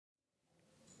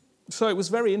So it was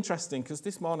very interesting because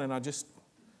this morning I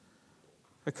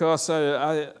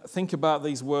think about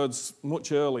these words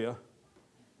much earlier,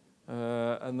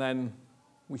 and then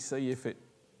we see if it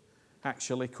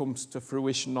actually comes to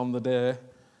fruition on the day.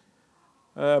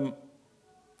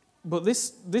 But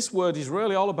this word is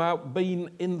really all about being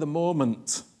in the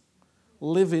moment,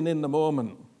 living in the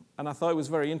moment. And I thought it was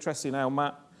very interesting how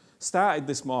Matt started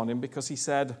this morning, because he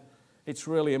said it's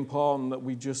really important that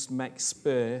we just make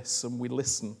space and we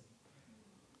listen.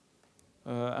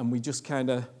 And we just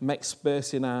kind of make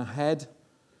space in our head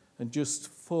and just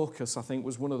focus, I think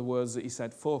was one of the words that he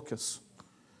said, focus.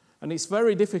 And it's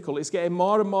very difficult. It's getting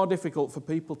more and more difficult for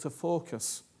people to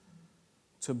focus,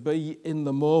 to be in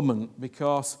the moment,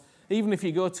 because even if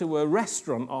you go to a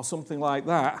restaurant or something like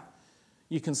that,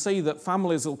 you can see that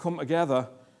families will come together,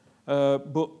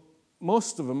 but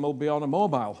most of them will be on a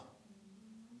mobile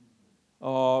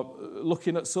or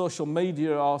looking at social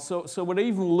media. So we're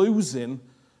even losing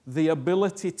the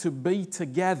ability to be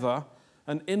together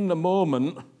and in the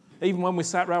moment, even when we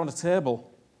sat around a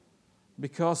table,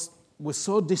 because we're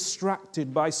so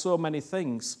distracted by so many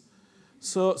things.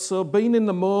 So being in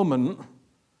the moment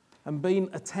and being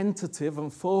attentive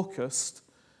and focused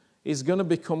is going to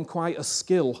become quite a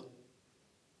skill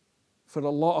for a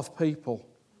lot of people.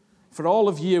 For all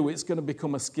of you, it's going to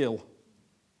become a skill,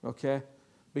 okay?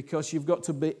 Because you've got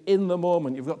to be in the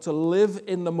moment. You've got to live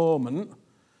in the moment.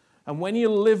 And when you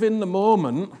live in the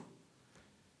moment,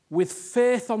 with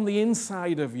faith on the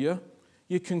inside of you,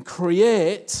 you can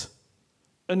create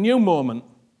a new moment.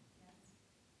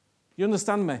 You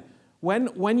understand me?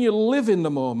 When you live in the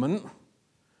moment,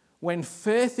 when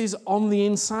faith is on the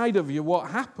inside of you, what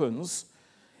happens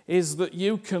is that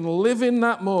you can live in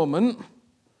that moment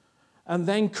and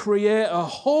then create a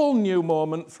whole new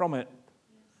moment from it.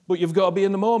 But you've got to be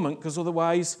in the moment, because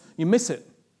otherwise you miss it.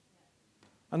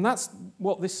 And that's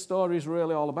what this story is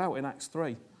really all about in Acts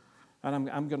 3. And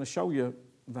I'm going to show you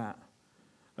that.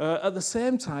 At the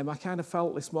same time, I kind of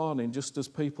felt this morning, just as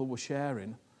people were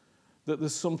sharing, that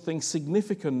there's something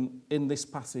significant in this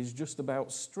passage just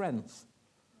about strength.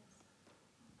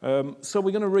 So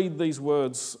we're going to read these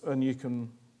words, and you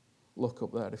can look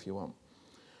up there if you want.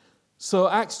 So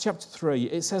Acts chapter 3,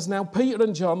 it says, "Now Peter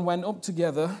and John went up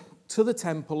together to the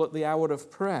temple at the hour of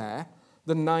prayer,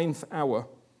 the 9th hour.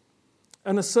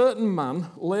 And a certain man,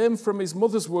 lame from his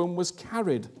mother's womb, was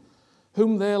carried,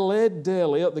 whom they laid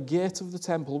daily at the gate of the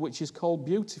temple, which is called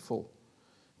Beautiful,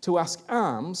 to ask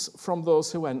alms from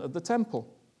those who entered the temple.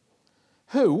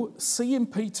 Who, seeing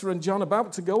Peter and John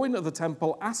about to go into the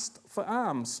temple, asked for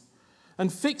alms.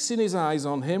 And fixing his eyes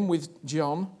on him with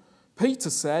John, Peter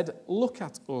said, 'Look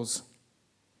at us.'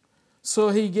 So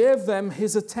he gave them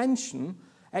his attention,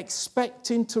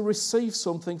 expecting to receive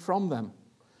something from them.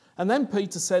 And then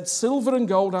Peter said, 'Silver and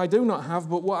gold I do not have,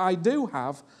 but what I do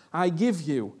have, I give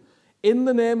you. In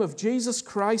the name of Jesus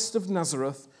Christ of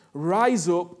Nazareth, rise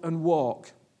up and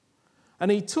walk.' And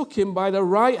he took him by the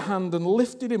right hand and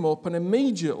lifted him up, and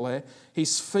immediately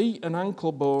his feet and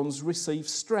ankle bones received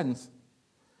strength.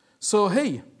 So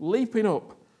he, leaping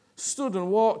up, stood and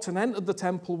walked and entered the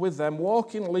temple with them,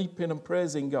 walking, leaping, and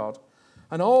praising God.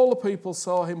 And all the people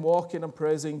saw him walking and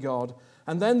praising God.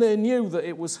 And then they knew that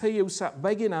it was he who sat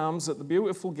begging alms at the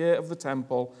beautiful gate of the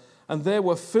temple, and they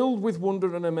were filled with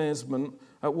wonder and amazement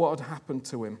at what had happened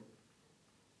to him."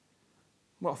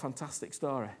 What a fantastic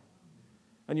story.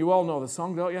 And you all know the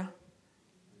song, don't you?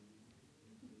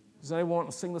 Does anyone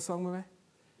want to sing the song with me?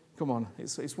 Come on,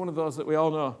 it's one of those that we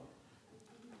all know.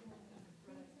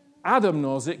 Adam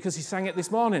knows it because he sang it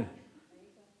this morning.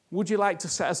 Would you like to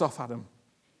set us off, Adam?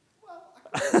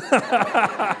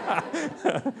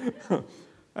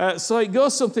 So it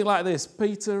goes something like this.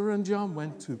 Peter and John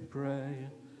went to pray.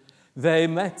 They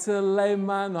met a lame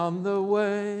man on the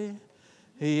way.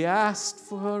 He asked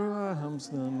for alms,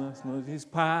 and his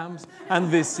palms, and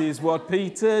this is what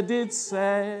Peter did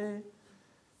say.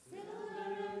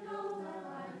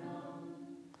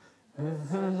 In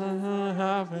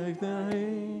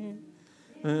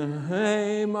the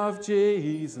name of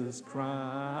Jesus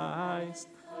Christ.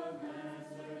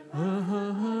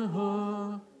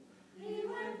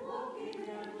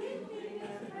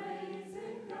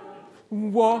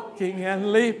 Walking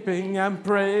and leaping and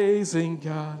praising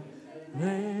God.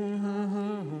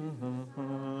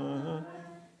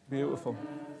 Beautiful.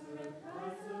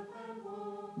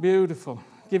 Beautiful.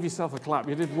 Give yourself a clap.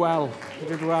 You did well. You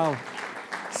did well.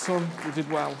 Son, you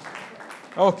did well.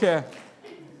 Okay.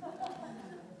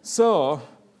 So,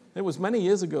 it was many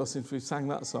years ago since we sang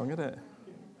that song, isn't it?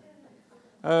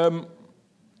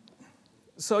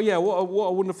 So yeah, what a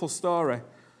wonderful story.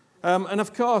 And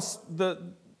of course,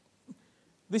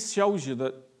 this shows you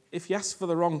that if you ask for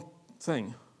the wrong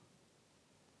thing,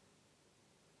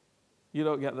 you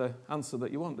don't get the answer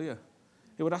that you want, do you?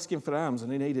 He would ask him for arms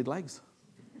and he needed legs.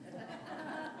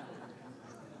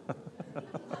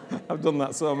 I've done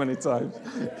that so many times.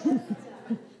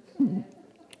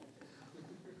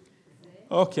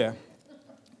 Okay.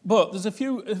 But there's a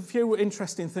few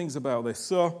interesting things about this.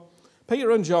 So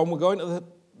Peter and John were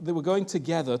going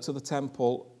together to the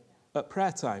temple at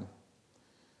prayer time.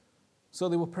 So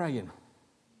they were praying.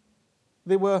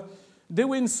 They were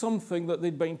doing something that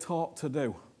they'd been taught to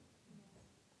do.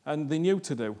 And they knew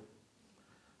to do.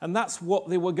 And that's what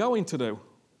they were going to do.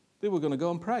 They were going to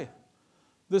go and pray.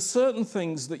 There's certain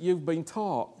things that you've been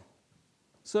taught.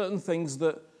 Certain things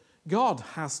that God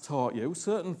has taught you.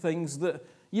 Certain things that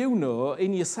you know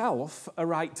in yourself are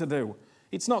right to do.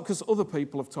 It's not because other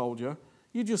people have told you.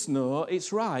 You just know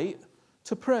it's right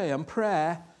to pray. And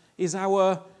prayer is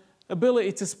our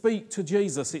ability to speak to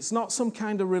Jesus. It's not some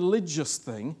kind of religious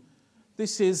thing.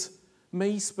 This is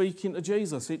me speaking to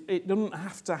Jesus. It doesn't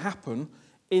have to happen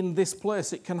in this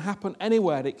place. It can happen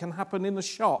anywhere. It can happen in the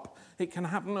shop. It can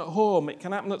happen at home. It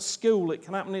can happen at school. It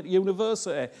can happen at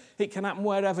university. It can happen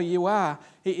wherever you are.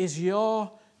 It is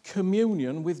your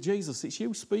communion with Jesus. It's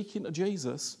you speaking to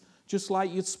Jesus just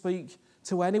like you'd speak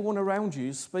to anyone around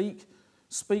you. Speak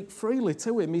freely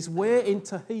to him. He's waiting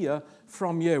to hear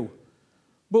from you.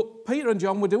 But Peter and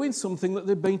John were doing something that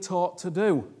they'd been taught to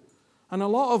do. And a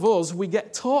lot of us, we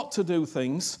get taught to do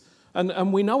things,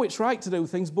 and we know it's right to do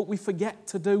things, but we forget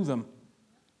to do them.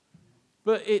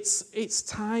 But it's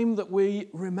time that we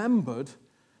remembered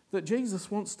that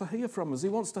Jesus wants to hear from us. He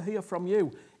wants to hear from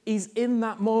you. He's in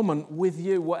that moment with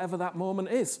you, whatever that moment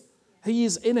is. He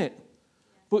is in it.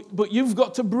 But you've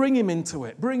got to bring him into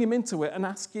it. Bring him into it and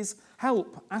ask his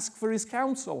help. Ask for his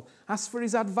counsel. Ask for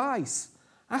his advice.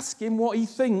 Ask him what he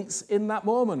thinks in that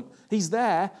moment. He's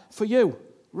there for you.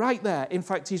 Right there. In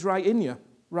fact, he's right in you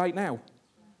right now.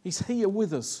 He's here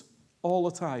with us all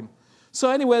the time. So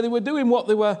anyway, they were doing what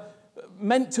they were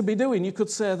meant to be doing, you could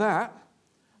say that.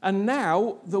 And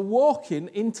now they're walking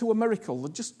into a miracle.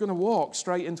 They're just going to walk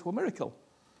straight into a miracle.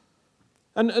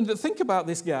 And think about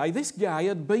this guy. This guy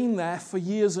had been there for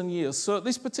years and years. So at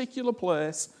this particular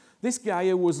place, this guy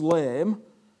who was lame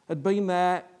had been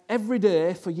there every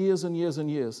day for years and years and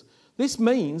years. This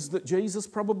means that Jesus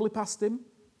probably passed him.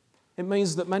 It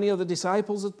means that many of the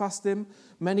disciples had passed him,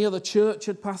 many of the church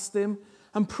had passed him,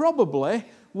 and probably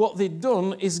what they'd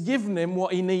done is given him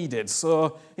what he needed.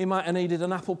 So he might have needed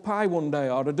an apple pie one day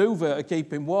or a duvet to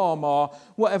keep him warm or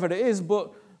whatever it is,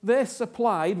 but they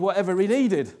supplied whatever he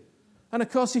needed. And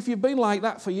of course, if you've been like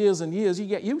that for years and years, you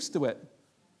get used to it,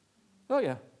 don't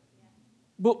you?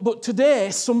 But today,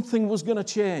 something was going to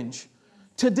change.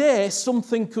 Today,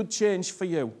 something could change for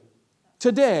you.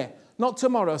 Today. Not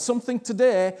tomorrow. Something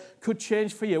today could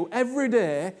change for you. Every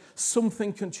day,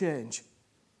 something can change.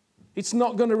 It's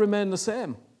not going to remain the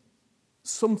same.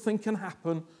 Something can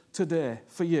happen today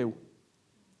for you.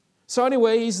 So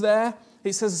anyway, he's there.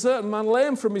 It says a certain man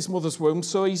lame from his mother's womb,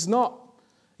 so he's not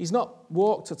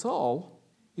walked at all.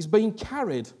 He's been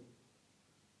carried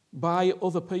by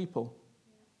other people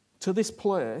to this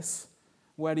place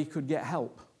where he could get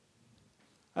help.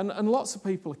 And lots of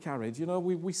people are carried. You know,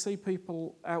 we see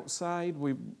people outside.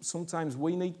 Sometimes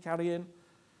we need carrying.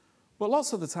 But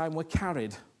lots of the time we're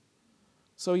carried.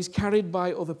 So he's carried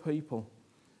by other people.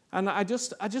 And I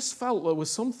just felt there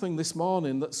was something this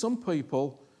morning that some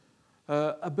people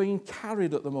are being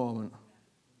carried at the moment.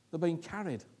 They're being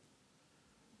carried.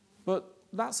 But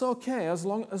that's okay as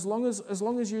long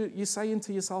as you're saying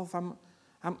to yourself,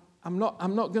 I'm not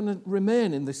going to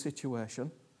remain in this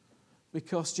situation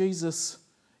because Jesus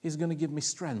is going to give me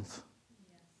strength.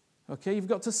 Okay, you've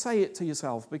got to say it to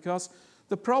yourself because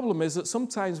the problem is that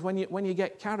sometimes when you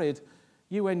get carried,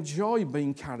 you enjoy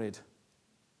being carried.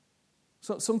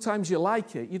 So sometimes you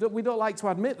like it. We don't like to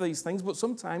admit these things, but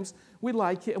sometimes we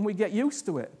like it and we get used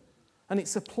to it. And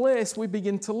it's a place we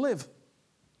begin to live.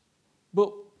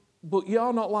 But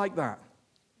you're not like that.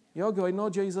 You're going,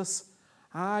 no, Jesus,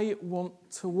 I want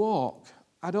to walk.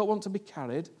 I don't want to be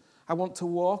carried. I want to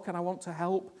walk and I want to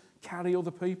help carry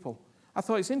other people. I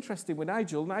thought it's interesting with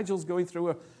Nigel. Nigel's going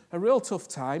through a real tough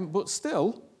time, but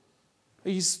still,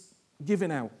 he's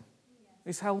giving out.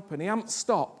 He's helping. He hasn't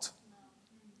stopped.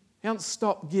 He hasn't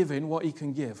stopped giving what he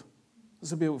can give.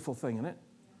 It's a beautiful thing, isn't it?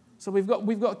 So we've got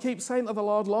to keep saying to the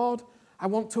Lord, Lord, I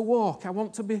want to walk. I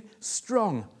want to be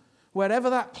strong. Wherever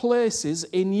that place is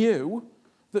in you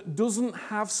that doesn't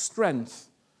have strength,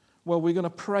 well, we're going to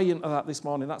pray into that this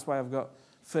morning. That's why I've got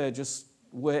Faye just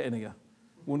waiting here,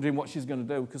 wondering what she's going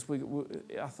to do, because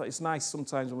I thought it's nice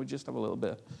sometimes when we just have a little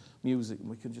bit of music and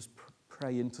we can just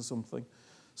pray into something.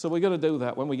 So we're going to do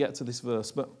that when we get to this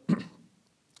verse. But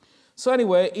so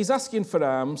anyway, he's asking for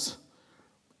arms.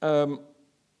 And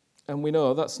we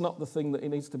know that's not the thing that he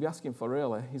needs to be asking for,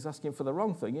 really. He's asking for the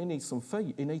wrong thing. He needs some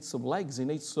feet. He needs some legs. He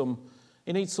needs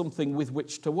something with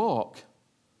which to walk.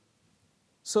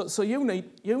 So you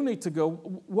need to go,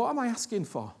 what am I asking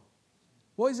for?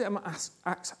 What is it I'm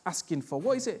asking for?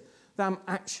 What is it that I'm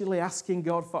actually asking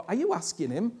God for? Are you asking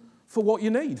him for what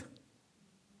you need?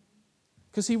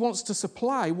 Because he wants to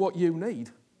supply what you need.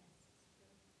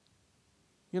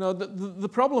 You know, the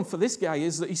problem for this guy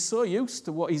is that he's so used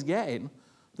to what he's getting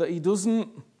that he doesn't...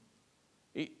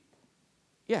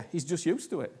 he's just used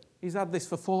to it. He's had this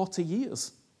for 40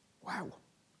 years. Wow,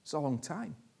 it's a long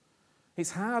time.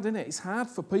 It's hard, isn't it? It's hard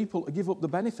for people to give up the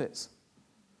benefits.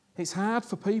 It's hard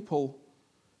for people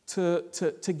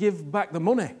to give back the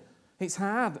money. It's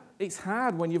hard. It's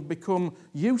hard when you've become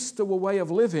used to a way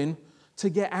of living to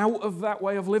get out of that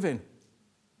way of living.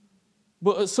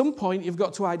 But at some point, you've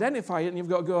got to identify it and you've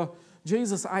got to go,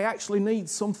 Jesus, I actually need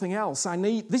something else.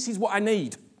 This is what I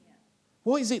need.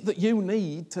 What is it that you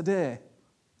need today?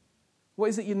 What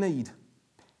is it you need?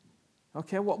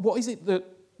 Okay, what is it that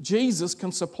Jesus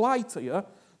can supply to you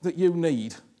that you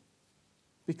need?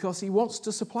 Because he wants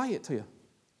to supply it to you.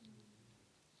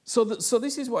 So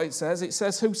this is what it says. It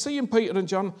says, who seeing Peter and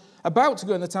John about to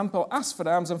go in the temple, asked for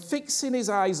alms, and fixing his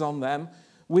eyes on them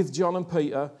with John and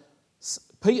Peter,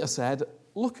 Peter said,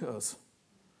 look at us.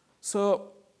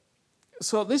 So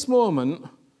at this moment,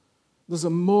 there's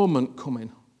a moment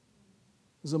coming.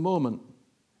 There's a moment.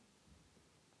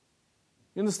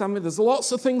 You understand me? There's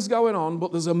lots of things going on,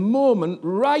 but there's a moment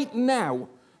right now.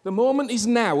 The moment is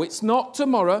now. It's not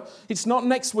tomorrow. It's not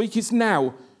next week. It's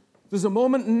now. There's a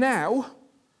moment now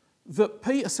that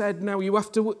Peter said, now you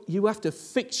have to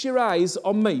fix your eyes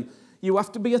on me. You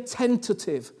have to be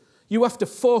attentive. You have to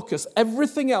focus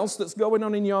everything else that's going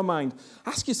on in your mind.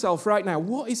 Ask yourself right now,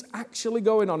 what is actually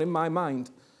going on in my mind?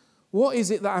 What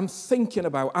is it that I'm thinking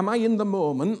about? Am I in the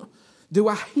moment? Do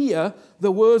I hear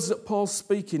the words that Paul's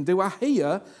speaking? Do I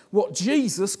hear what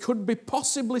Jesus could be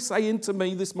possibly saying to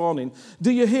me this morning?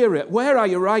 Do you hear it? Where are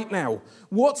you right now?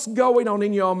 What's going on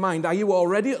in your mind? Are you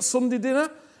already at Sunday dinner?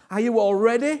 Are you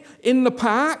already in the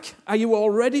park? Are you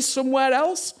already somewhere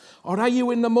else? Or are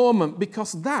you in the moment?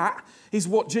 Because that is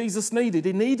what Jesus needed.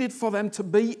 He needed for them to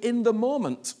be in the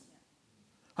moment.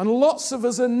 And lots of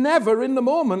us are never in the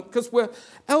moment because we're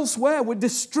elsewhere. We're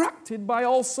distracted by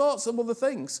all sorts of other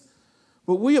things.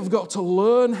 But we have got to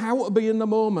learn how to be in the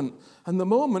moment. And the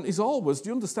moment is always, do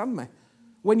you understand me?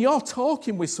 When you're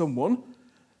talking with someone,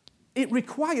 it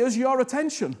requires your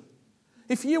attention.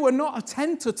 If you are not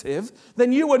attentive,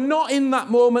 then you are not in that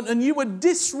moment and you are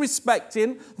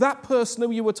disrespecting that person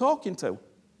who you were talking to.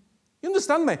 You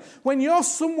understand me? When you're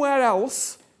somewhere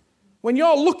else, when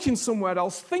you're looking somewhere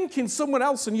else, thinking someone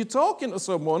else, and you're talking to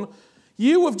someone,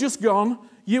 you have just gone,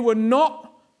 you are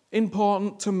not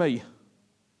important to me.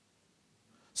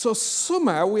 So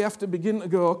somehow we have to begin to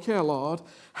go, okay, Lord,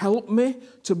 help me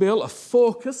to be able to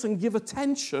focus and give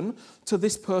attention to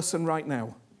this person right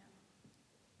now.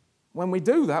 When we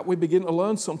do that, we begin to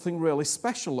learn something really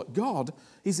special, that God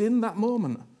is in that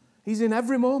moment. He's in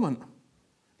every moment.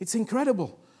 It's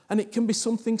incredible. And it can be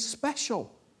something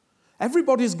special.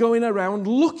 Everybody's going around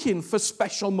looking for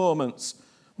special moments.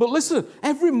 But listen,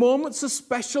 every moment's a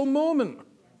special moment.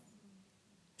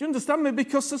 Do you understand me?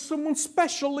 Because there's someone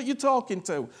special that you're talking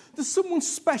to. There's someone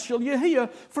special. You're here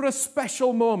for a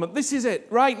special moment. This is it,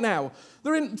 right now.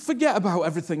 Forget about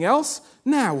everything else.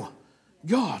 Now,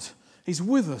 God is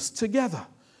with us together.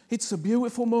 It's a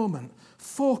beautiful moment.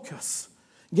 Focus.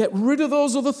 Get rid of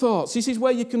those other thoughts. This is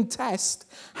where you can test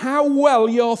how well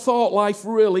your thought life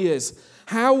really is.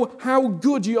 How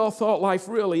good your thought life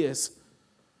really is.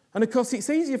 And of course, it's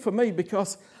easier for me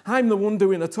because I'm the one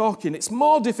doing the talking. It's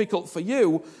more difficult for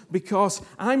you because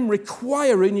I'm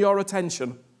requiring your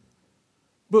attention.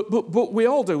 But we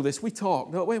all do this. We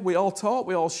talk, don't we? We all talk,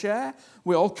 we all share,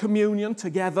 we all communion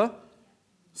together.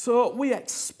 So we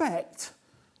expect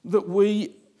that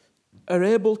we are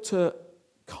able to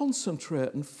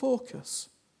concentrate and focus.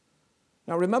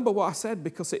 Now remember what I said,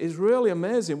 because it is really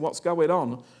amazing what's going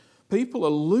on. People are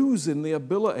losing the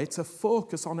ability to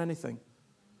focus on anything.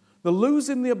 They're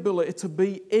losing the ability to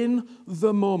be in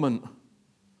the moment.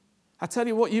 I tell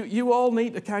you what, you all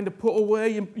need to kind of put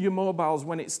away your mobiles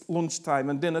when it's lunchtime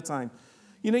and dinner time.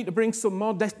 You need to bring some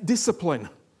more discipline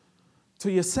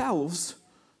to yourselves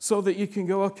so that you can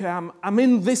go, okay, I'm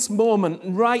in this moment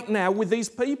right now with these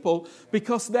people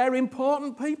because they're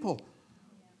important people.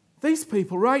 These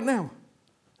people right now.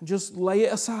 And just lay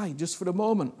it aside just for a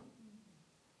moment.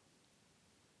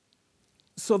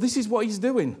 So this is what he's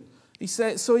doing. He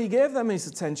said, so he gave them his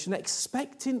attention,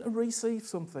 expecting to receive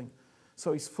something.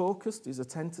 So he's focused, he's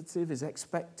attentive, he's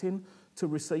expecting to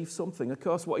receive something. Of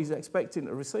course, what he's expecting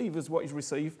to receive is what he's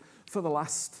received for the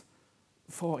last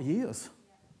 40 years.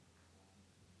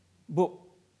 But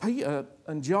Peter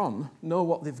and John know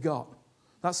what they've got.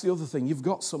 That's the other thing. You've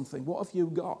got something. What have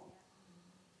you got?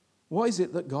 What is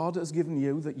it that God has given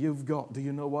you that you've got? Do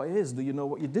you know what it is? Do you know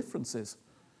what your difference is?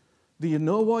 Do you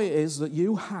know what it is that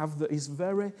you have that is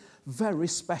very, very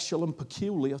special and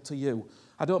peculiar to you?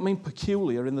 I don't mean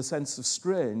peculiar in the sense of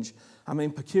strange. I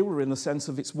mean peculiar in the sense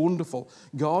of it's wonderful.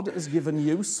 God has given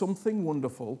you something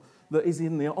wonderful that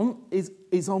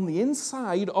is on the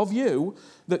inside of you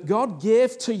that God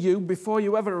gave to you before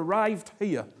you ever arrived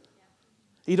here.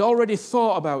 He'd already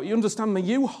thought about it. You understand me?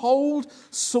 You hold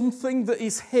something that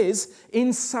is His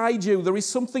inside you. There is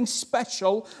something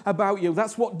special about you.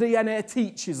 That's what DNA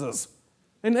teaches us.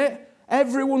 Isn't it?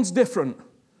 Everyone's different.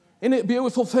 Isn't it a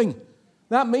beautiful thing?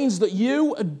 That means that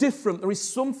you are different. There is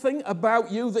something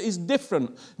about you that is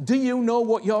different. Do you know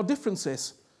what your difference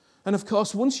is? And of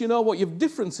course, once you know what your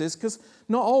difference is, because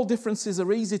not all differences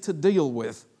are easy to deal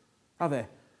with, are they?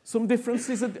 Some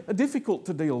differences are difficult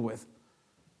to deal with.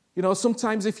 You know,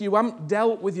 sometimes if you haven't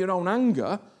dealt with your own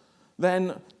anger,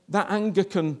 then that anger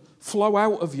can flow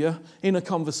out of you in a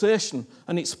conversation,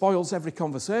 and it spoils every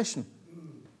conversation.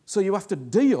 So you have to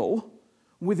deal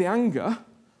with the anger,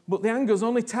 but the anger's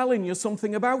only telling you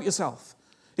something about yourself.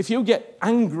 If you get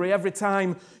angry every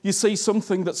time you see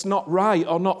something that's not right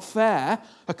or not fair,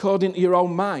 according to your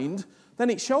own mind, then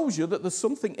it shows you that there's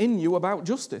something in you about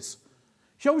justice.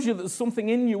 It shows you that there's something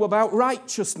in you about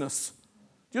righteousness.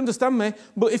 Do you understand me?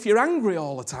 But if you're angry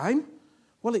all the time,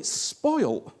 well, it's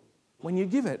spoiled when you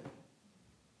give it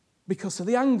because of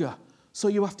the anger. So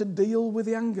you have to deal with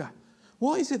the anger.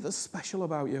 What is it that's special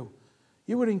about you?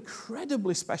 You are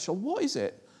incredibly special. What is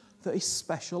it that is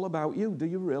special about you? Do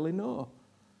you really know?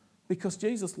 Because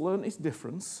Jesus learned his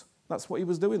difference. That's what he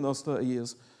was doing those 30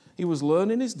 years. He was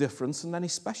learning his difference, and then he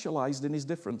specialized in his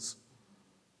difference.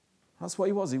 That's what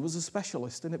he was. He was a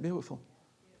specialist. Isn't it beautiful?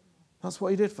 That's what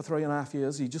he did for 3.5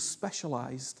 years. He just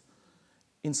specialized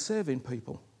in saving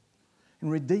people, in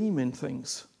redeeming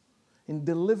things, in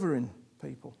delivering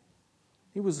people.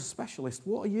 He was a specialist.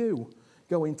 What are you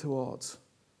going towards?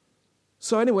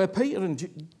 So anyway, Peter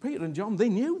and John, they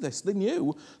knew this. They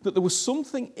knew that there was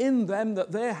something in them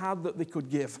that they had that they could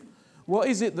give. What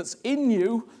is it that's in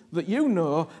you that you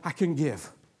know I can give?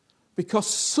 Because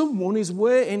someone is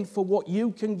waiting for what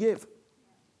you can give.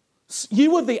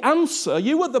 You are the answer.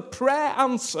 You are the prayer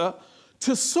answer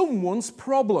to someone's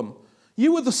problem.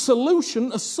 You are the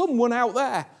solution to someone out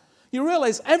there. You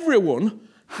realize everyone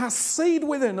has seed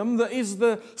within them that is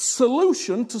the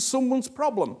solution to someone's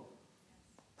problem.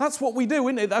 That's what we do,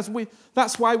 isn't it?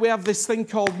 That's why we have this thing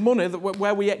called money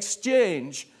where we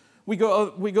exchange. We go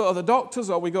to the doctors,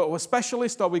 or we go to a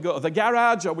specialist, or we go to the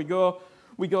garage, or we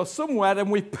go somewhere and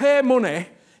we pay money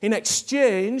in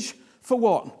exchange for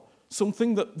what?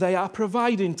 Something that they are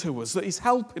providing to us, that is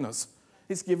helping us.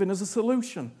 It's giving us a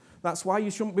solution. That's why you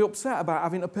shouldn't be upset about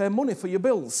having to pay money for your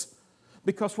bills.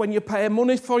 Because when you pay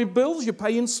money for your bills, you're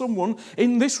paying someone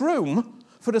in this room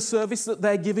for the service that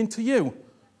they're giving to you.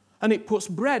 And it puts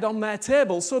bread on their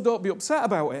table, so don't be upset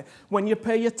about it. When you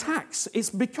pay your tax, it's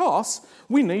because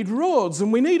we need roads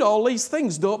and we need all these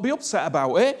things. Don't be upset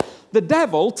about it. The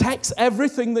devil takes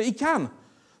everything that he can.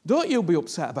 Don't you be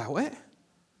upset about it.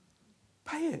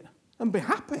 Pay it. And be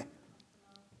happy.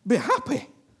 Be happy.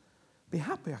 Be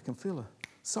happy. I can feel a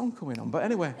song coming on. But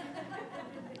anyway.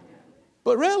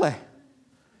 But really,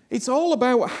 it's all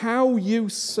about how you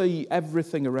see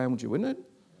everything around you, isn't it?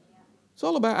 It's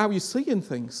all about how you're seeing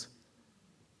things.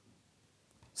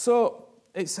 So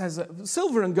it says,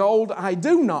 silver and gold I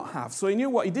do not have. So he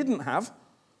knew what he didn't have.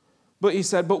 But he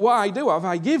said, but what I do have,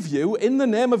 I give you in the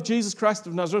name of Jesus Christ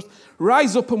of Nazareth,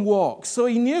 rise up and walk. So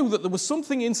he knew that there was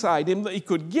something inside him that he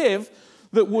could give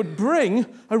that would bring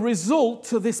a result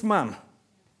to this man.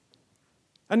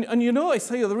 And you notice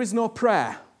here, there is no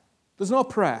prayer. There's no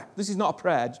prayer. This is not a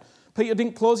prayer. Peter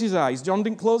didn't close his eyes. John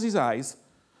didn't close his eyes.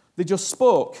 They just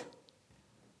spoke.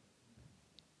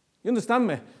 You understand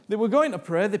me? They were going to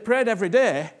pray. They prayed every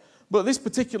day. But this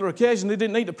particular occasion, they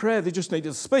didn't need to pray. They just needed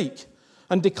to speak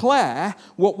and declare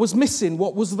what was missing,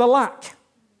 what was the lack.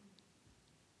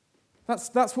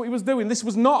 That's what he was doing. This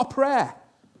was not a prayer.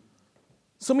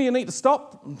 Some of you need to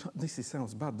stop. This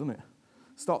sounds bad, doesn't it?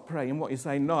 Stop praying what you're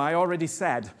saying. No, I already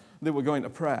said they were going to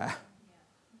prayer.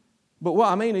 But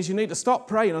what I mean is you need to stop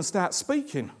praying and start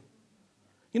speaking.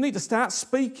 You need to start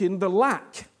speaking the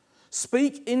lack.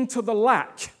 Speak into the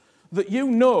lack that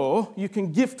you know you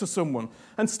can give to someone.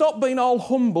 And stop being all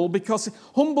humble, because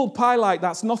humble pie like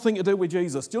that's nothing to do with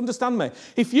Jesus. Do you understand me?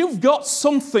 If you've got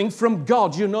something from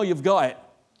God, you know you've got it.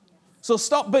 So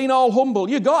stop being all humble.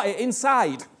 You got it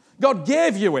inside. God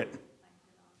gave you it.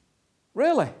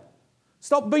 Really?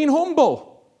 Stop being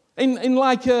humble in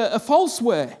like a false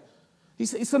way.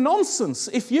 It's a nonsense.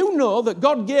 If you know that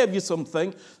God gave you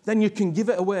something, then you can give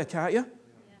it away, can't you?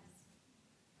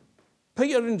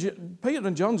 Peter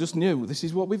and John just knew, this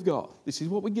is what we've got. This is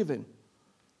what we're giving.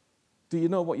 Do you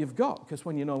know what you've got? Because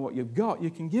when you know what you've got, you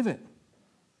can give it.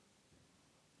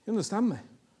 You understand me?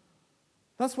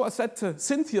 That's what I said to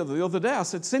Cynthia the other day. I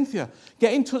said, Cynthia,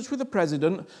 get in touch with the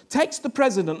president, text the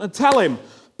president and tell him,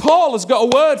 Paul has got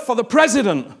a word for the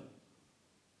president.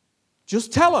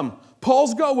 Just tell him,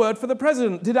 Paul's got a word for the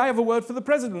president. Did I have a word for the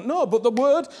president? No, but the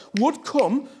word would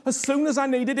come as soon as I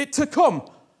needed it to come,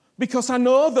 because I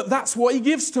know that that's what he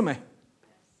gives to me.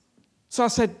 So I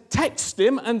said, text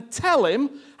him and tell him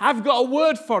I've got a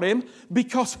word for him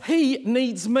because he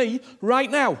needs me right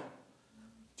now.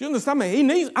 Do you understand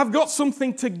me? I've got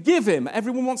something to give him.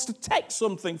 Everyone wants to take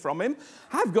something from him.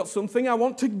 I've got something I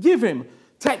want to give him.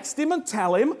 Text him and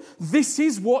tell him this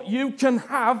is what you can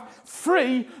have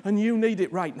free and you need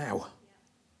it right now.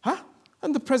 Huh?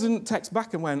 And the president texted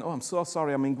back and went, oh, I'm so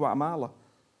sorry, I'm in Guatemala.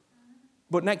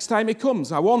 But next time he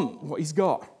comes, I want what he's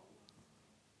got.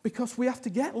 Because we have to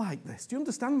get like this. Do you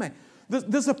understand me?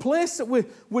 There's a place that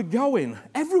we're going.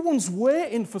 Everyone's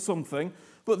waiting for something,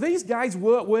 but these guys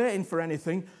weren't waiting for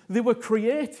anything. They were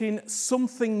creating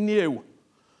something new.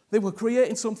 They were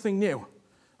creating something new.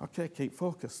 Okay, keep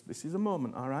focused. This is a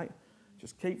moment, all right?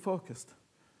 Just keep focused.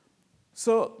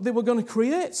 So they were going to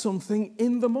create something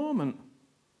in the moment.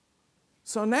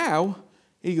 So now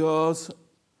he goes,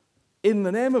 in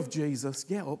the name of Jesus,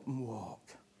 get up and walk.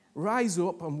 Rise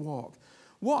up and walk.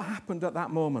 What happened at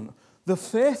that moment? The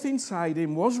faith inside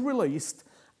him was released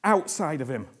outside of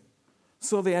him.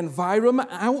 So the environment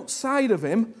outside of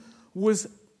him was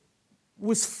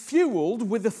fueled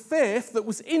with the faith that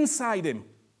was inside him.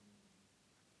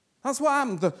 That's what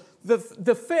happened.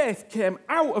 The faith came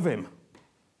out of him.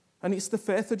 And it's the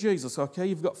faith of Jesus, okay?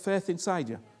 You've got faith inside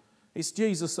you. It's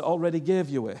Jesus that already gave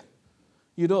you it.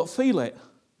 You don't feel it.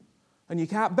 And you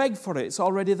can't beg for it. It's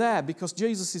already there because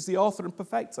Jesus is the author and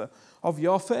perfecter of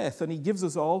your faith. And he gives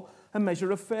us all a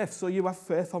measure of faith. So you have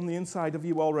faith on the inside of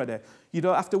you already. You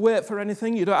don't have to wait for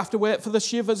anything. You don't have to wait for the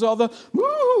shivers or the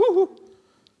woo.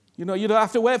 You don't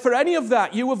have to wait for any of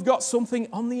that. You have got something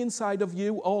on the inside of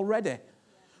you already.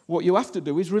 What you have to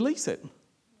do is release it.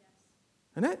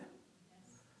 Isn't it?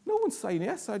 No one's saying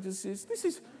yes. This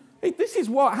is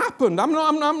what happened. I'm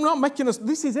not making us.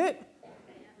 This is it.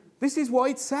 This is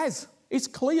what it says. It's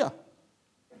clear.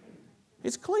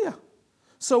 It's clear.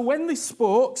 So when they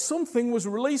spoke, something was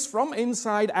released from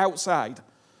inside outside.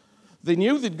 They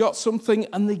knew they'd got something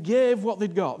and they gave what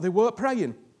they'd got. They weren't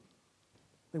praying.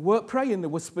 They weren't praying. They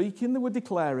were speaking, they were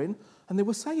declaring, and they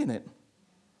were saying it.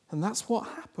 And that's what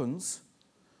happens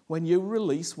when you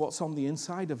release what's on the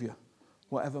inside of you,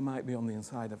 whatever might be on the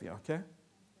inside of you, okay?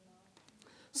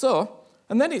 So,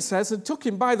 and then it says, and took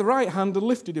him by the right hand and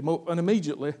lifted him up, and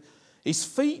immediately his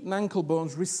feet and ankle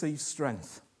bones received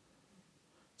strength.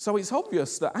 So it's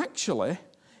obvious that actually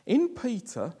in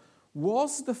Peter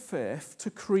was the faith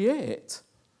to create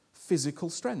physical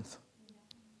strength.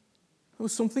 There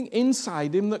was something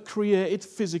inside him that created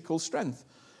physical strength,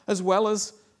 as well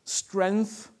as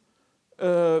strength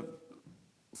for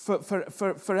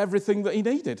everything that he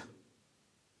needed.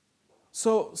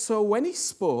 So when he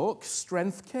spoke,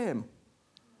 strength came.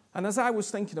 And as I was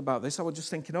thinking about this, I was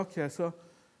just thinking, okay, so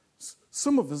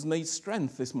some of us need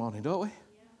strength this morning, don't we? Yeah.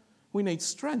 We need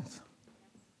strength.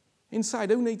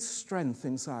 Inside, who needs strength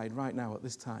inside right now at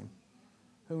this time?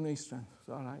 Who needs strength?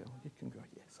 All right, you can go,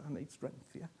 yes, I need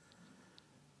strength, yeah.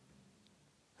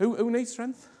 Who needs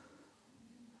strength?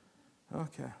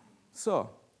 Okay, so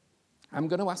I'm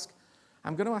going to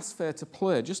ask Faye to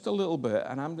play just a little bit,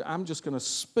 and I'm just going to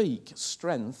speak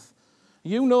strength.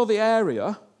 You know the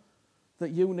area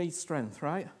that you need strength,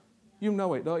 right? You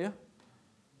know it, don't you?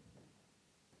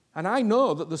 And I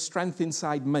know that there's strength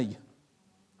inside me.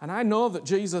 And I know that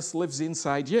Jesus lives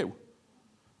inside you.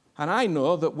 And I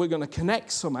know that we're going to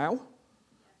connect somehow,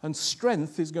 and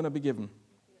strength is going to be given.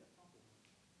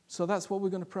 So that's what we're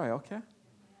going to pray, okay?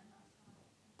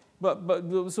 But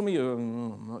some of you,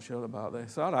 I'm not sure about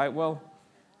this. All right, well,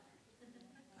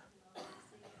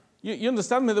 you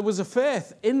understand me? There was a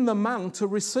faith in the man to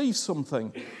receive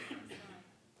something.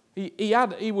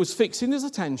 He was fixing his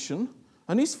attention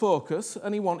and his focus,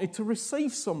 and he wanted to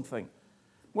receive something.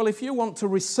 Well, if you want to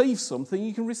receive something,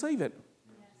 you can receive it.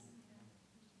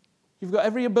 You've got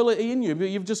every ability in you, but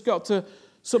you've just got to,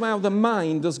 somehow the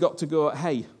mind has got to go,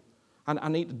 hey, I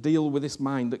need to deal with this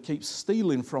mind that keeps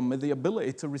stealing from me the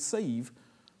ability to receive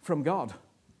from God.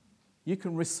 You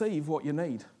can receive what you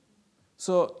need.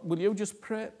 So will you just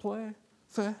play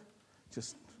fair?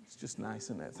 It's just nice,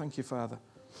 isn't it? Thank you, Father.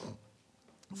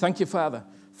 Thank you, Father.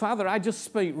 Father, I just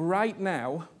speak right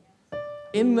now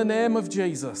in the name of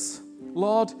Jesus.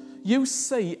 Lord, you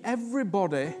see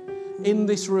everybody in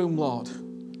this room, Lord.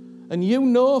 And you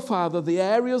know, Father, the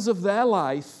areas of their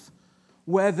life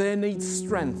where they need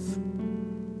strength.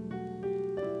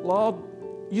 Lord,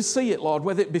 you see it, Lord,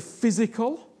 whether it be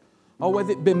physical or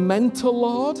whether it be mental,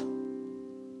 Lord.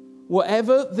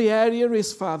 Whatever the area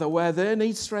is, Father, where they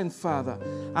need strength, Father,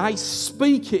 I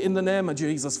speak it in the name of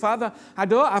Jesus. Father, I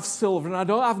don't have silver and I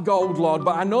don't have gold, Lord,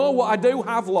 but I know what I do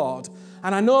have, Lord.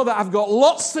 And I know that I've got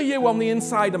lots of you on the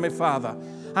inside of me, Father.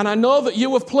 And I know that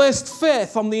you have placed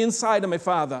faith on the inside of me,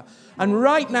 Father. And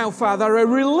right now, Father, I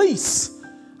release,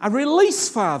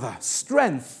 Father,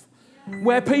 strength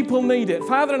where people need it.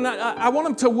 Father, and I want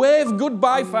them to wave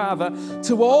goodbye, Father,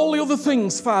 to all the other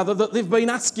things, Father, that they've been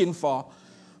asking for.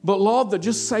 But Lord, they're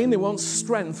just saying they want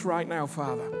strength right now,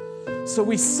 Father. So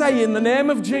we say in the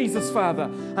name of Jesus, Father,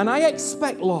 and I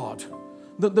expect, Lord,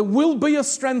 that there will be a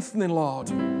strengthening, Lord,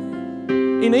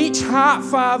 in each heart,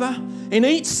 Father, in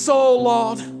each soul,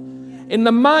 Lord, in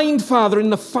the mind, Father, in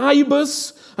the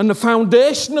fibers and the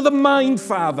foundation of the mind,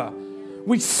 Father.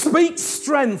 We speak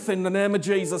strength in the name of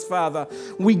Jesus, Father.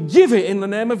 We give it in the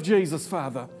name of Jesus,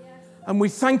 Father. And we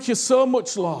thank you so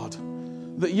much, Lord,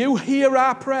 that you hear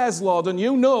our prayers, Lord, and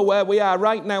you know where we are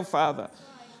right now, Father.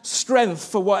 Strength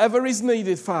for whatever is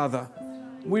needed, Father.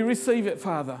 We receive it,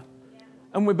 Father.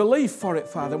 And we believe for it,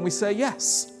 Father. And we say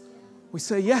yes. We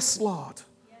say yes, Lord.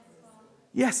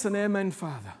 Yes and amen,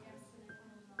 Father.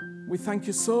 We thank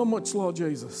you so much, Lord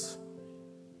Jesus.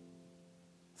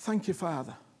 Thank you,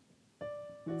 Father.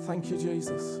 Thank you,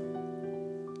 Jesus.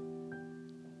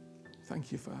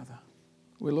 Thank you, Father.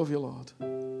 We love you, Lord.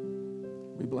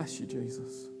 We bless you,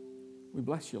 Jesus. We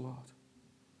bless you, Lord.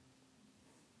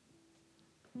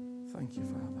 Thank you,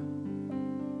 Father.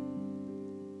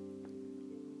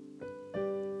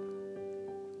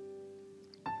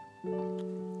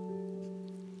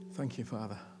 Thank you,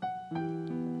 Father.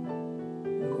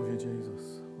 We love you,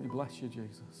 Jesus. We bless you,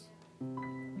 Jesus.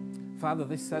 Father,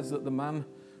 this says that the man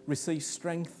received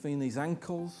strength in his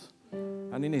ankles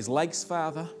and in his legs,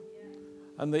 Father.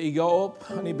 And that he got up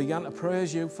and he began to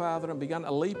praise you, Father, and began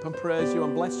to leap and praise you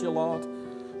and bless you, Lord,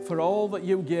 for all that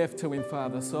you gave to him,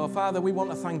 Father. So, Father, we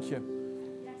want to thank you.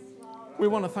 We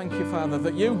want to thank you, Father,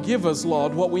 that you give us,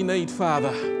 Lord, what we need,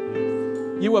 Father.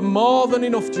 You are more than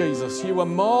enough, Jesus. You are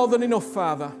more than enough,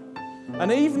 Father.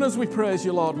 And even as we praise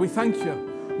you, Lord, we thank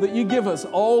you that you give us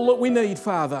all that we need,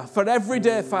 Father, for every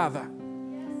day, Father.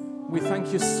 We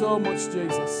thank you so much,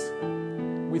 Jesus.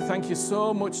 We thank you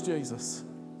so much, Jesus.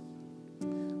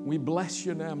 We bless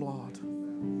your name, Lord.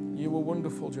 You are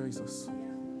wonderful, Jesus.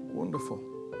 Wonderful.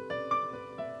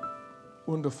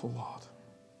 Wonderful, Lord.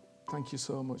 Thank you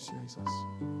so much, Jesus.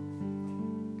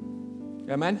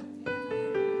 Amen.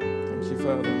 Thank you,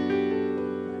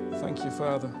 Father. Thank you,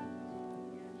 Father.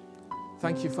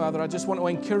 Thank you, Father. I just want to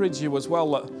encourage you as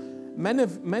well that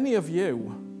many of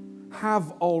you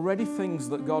have already things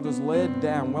that God has laid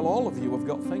down. Well, all of you have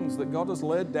got things that God has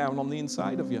laid down on the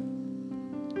inside of you.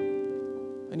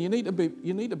 And you need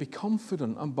to be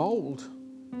confident and bold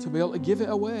to be able to give it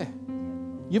away.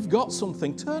 You've got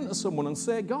something. Turn to someone and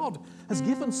say, God has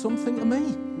given something to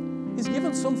me. He's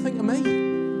given something to me.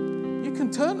 You can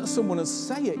turn to someone and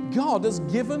say it. God has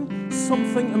given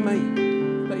something to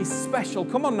me that is special.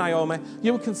 Come on, Naomi.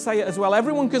 You can say it as well.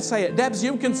 Everyone can say it. Debs,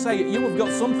 you can say it. You have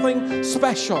got something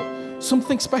special.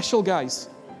 Something special, guys,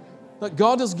 that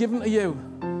God has given to you.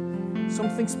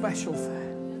 Something special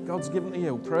God's given to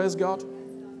you. Praise God.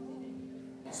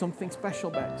 Something special,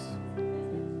 Bex.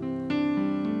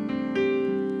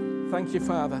 Thank you,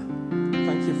 Father.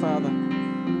 Thank you, Father.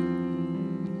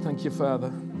 Thank you,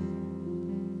 Father.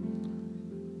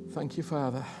 Thank you,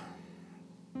 Father.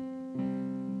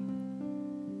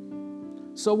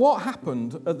 So what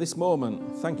happened at this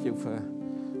moment? Thank you, Fair.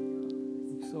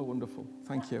 So wonderful.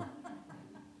 Thank you.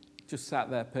 Just sat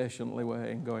there patiently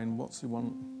waiting, going, what's he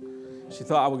want? She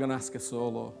thought I was going to ask a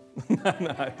solo. No,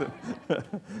 I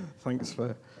didn't. Thanks,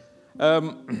 Fair.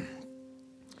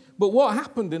 But what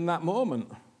happened in that moment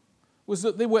was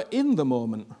that they were in the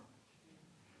moment.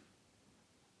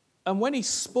 And when he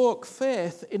spoke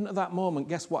faith into that moment,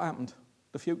 guess what happened?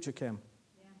 The future came.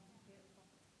 Yeah.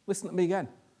 Listen to me again.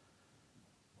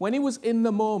 When he was in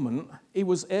the moment, he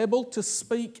was able to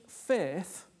speak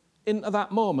faith into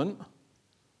that moment,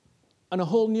 and a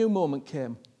whole new moment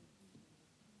came.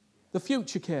 The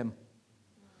future came.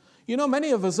 You know,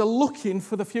 many of us are looking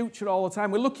for the future all the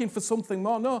time. We're looking for something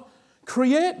more. No,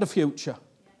 create the future.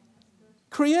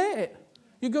 Create it.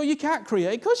 You go, you can't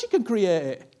create it. Of course you can create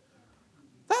it.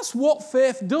 That's what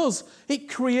faith does. It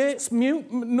creates new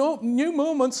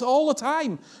moments all the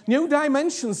time. New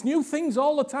dimensions, new things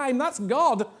all the time. That's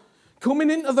God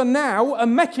coming into the now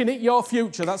and making it your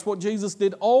future. That's what Jesus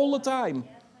did all the time.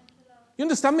 You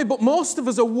understand me? But most of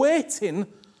us are waiting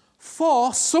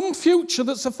for some future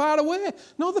that's so far away.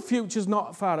 No, the future's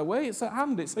not far away. It's at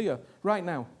hand. It's here, right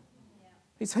now.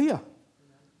 It's here.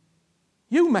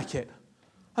 You make it.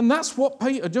 And that's what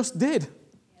Peter just did.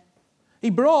 He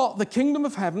brought the kingdom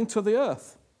of heaven to the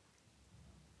earth.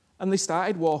 And they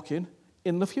started walking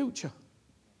in the future.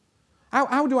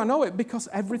 How do I know it? Because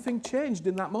everything changed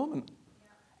in that moment.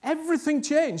 Everything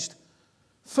changed.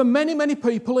 For many, many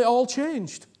people, it all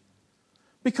changed.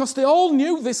 Because they all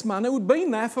knew this man who had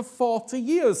been there for 40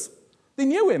 years. They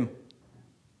knew him.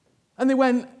 And they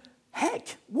went,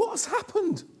 heck, what's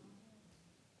happened?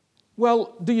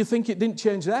 Well, do you think it didn't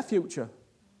change their future?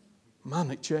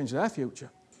 Man, it changed their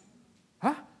future.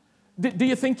 Huh? Do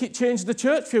you think it changed the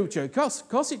church future? Of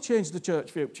course it changed the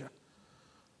church future.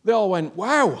 They all went,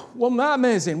 wow, wasn't that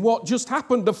amazing? What just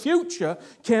happened? The future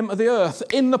came to the earth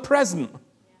in the present.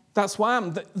 That's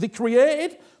why they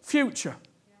created future.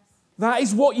 That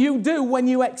is what you do when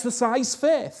you exercise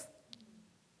faith.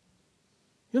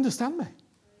 You understand me?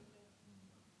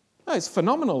 No, it's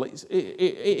phenomenal. It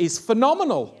is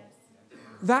phenomenal.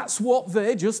 That's what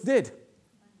they just did.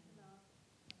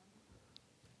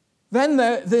 Then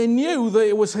they knew that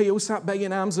it was he who sat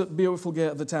begging alms at the beautiful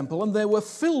gate of the temple, and they were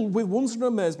filled with wonder and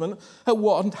amazement at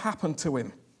what had happened to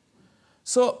him.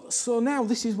 So now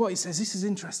this is what he says. This is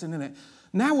interesting, isn't it?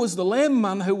 Now as the lame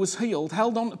man who was healed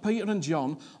held on to Peter and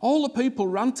John, all the people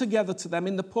ran together to them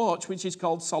in the porch, which is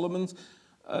called Solomon's,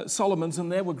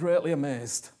 and they were greatly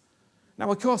amazed.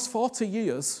 Now, of course, 40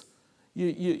 years,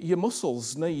 your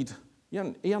muscles need... He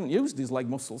hadn't used his leg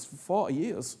muscles for 40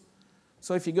 years.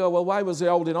 So if you go, well, why was he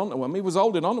holding on to them? He was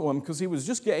holding on to them because he was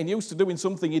just getting used to doing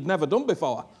something he'd never done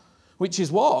before, which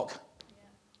is walk.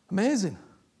 Amazing.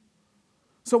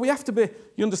 So we have to be,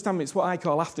 you understand me, it's what I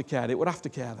call aftercare. It would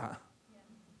aftercare that.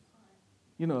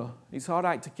 You know, it's all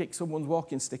right to kick someone's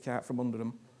walking stick out from under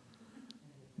them,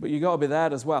 but you've got to be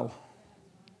there as well.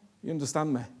 You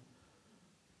understand me?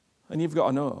 And you've got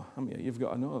to know, haven't you? You've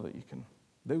got to know that you can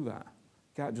do that.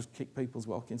 You can't just kick people's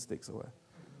walking sticks away.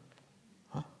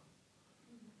 Huh?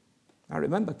 I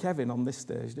remember Kevin on this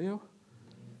stage, do you?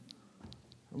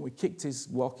 And we kicked his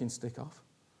walking stick off.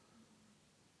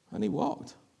 And he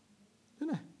walked,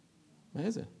 didn't he?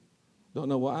 Amazing. Don't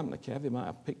know what happened to Kev. He might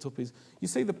have picked up his... You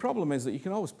see, the problem is that you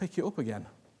can always pick it up again. Do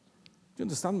you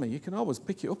understand me? You can always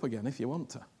pick it up again if you want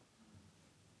to.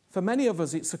 For many of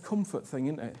us, it's a comfort thing,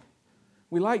 isn't it?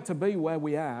 We like to be where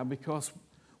we are because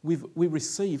we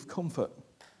receive comfort.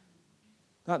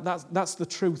 That's the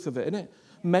truth of it, isn't it?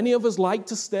 Many of us like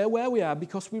to stay where we are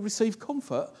because we receive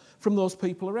comfort from those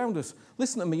people around us.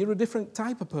 Listen to me, you're a different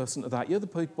type of person to that. You're the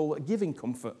people that are giving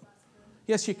comfort.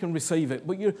 Yes, you can receive it,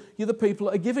 but you're the people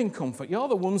that are giving comfort. You're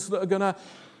the ones that are going to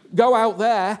go out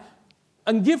there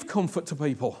and give comfort to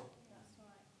people.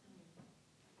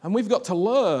 And we've got to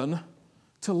learn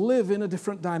to live in a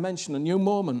different dimension, a new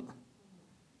moment.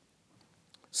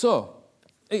 So,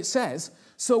 it says,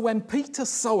 so when Peter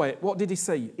saw it, what did he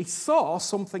see? He saw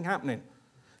something happening.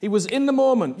 He was in the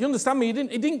moment. You understand me? He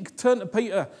didn't turn to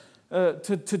Peter,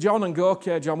 to John and go,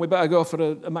 okay, John, we better go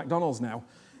for a McDonald's now.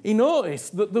 He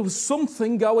noticed that there was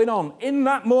something going on. In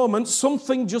that moment,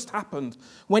 something just happened.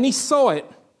 When he saw it,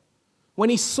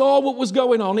 when he saw what was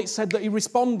going on, it said that he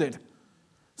responded.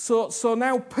 So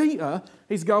now Peter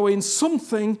is going,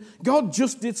 God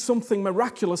just did something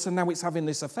miraculous, and now it's having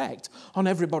this effect on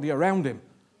everybody around him.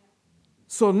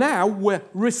 So now we're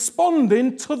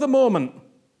responding to the moment.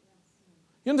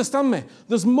 You understand me?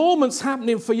 There's moments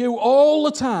happening for you all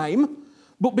the time,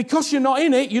 but because you're not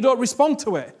in it, you don't respond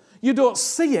to it. You don't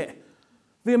see it.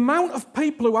 The amount of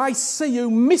people who I see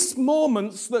who miss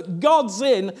moments that God's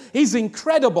in is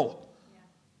incredible.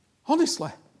 Honestly.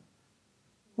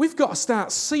 We've got to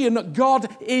start seeing that God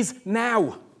is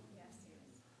now.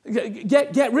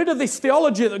 Get rid of this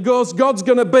theology that goes, God's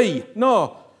going to be.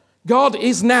 No. God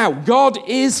is now. God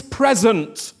is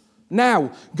present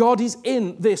now. God is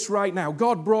in this right now.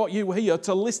 God brought you here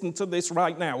to listen to this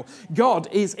right now. God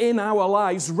is in our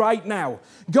lives right now.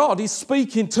 God is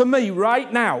speaking to me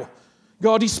right now.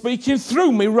 God is speaking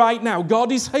through me right now.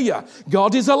 God is here.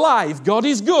 God is alive. God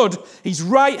is good. He's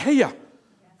right here.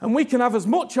 And we can have as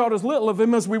much or as little of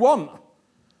him as we want.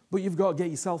 But you've got to get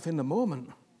yourself in the moment.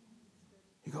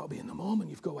 You've got to be in the moment.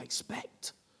 You've got to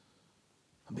expect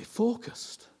and be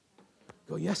focused.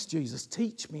 Go, yes, Jesus,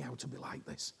 teach me how to be like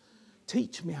this.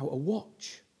 Teach me how to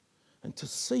watch and to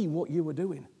see what you were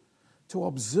doing, to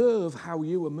observe how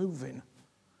you were moving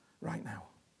right now,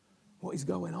 what is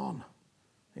going on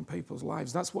in people's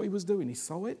lives. That's what he was doing. He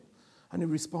saw it and he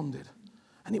responded.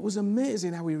 And it was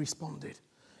amazing how he responded.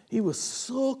 He was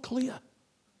so clear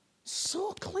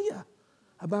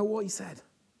about what he said.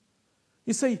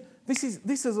 You see, this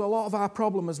is a lot of our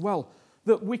problem as well,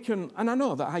 that we can, and I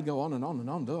know that I go on and on and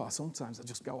on, don't I? Sometimes I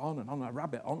just go on and on, I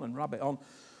rabbit on and rabbit on,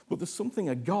 but there's something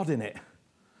of God in it.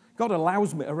 God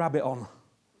allows me to rabbit on. Do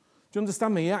you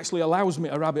understand me? He actually allows me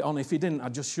to rabbit on. If he didn't,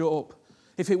 I'd just shut up.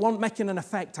 If it wasn't making an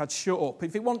effect, I'd shut up.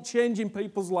 If it wasn't changing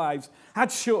people's lives,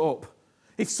 I'd shut up.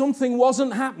 If something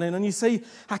wasn't happening, and you see,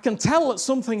 I can tell that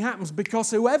something happens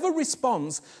because whoever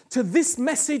responds to this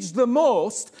message the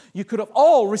most, you could have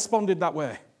all responded that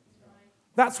way.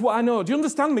 That's what I know. Do you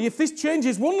understand me? If this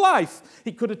changes one life,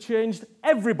 it could have changed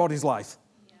everybody's life.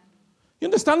 Yeah. You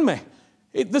understand me?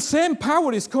 The same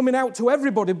power is coming out to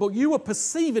everybody, but you were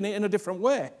perceiving it in a different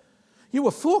way. You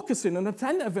were focusing and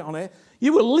attentive on it.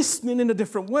 You were listening in a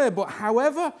different way. But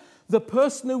however the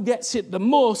person who gets it the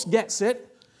most gets it,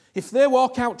 if they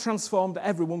walk out transformed,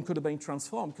 everyone could have been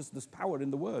transformed because there's power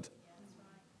in the word.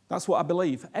 That's what I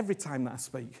believe every time that I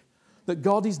speak, that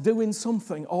God is doing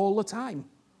something all the time.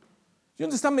 Do you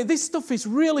understand me? This stuff is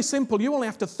really simple. You only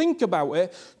have to think about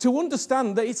it to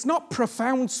understand that it's not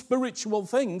profound spiritual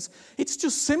things. It's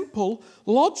just simple,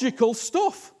 logical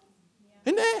stuff.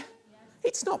 Isn't it? Yeah.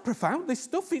 It's not profound, this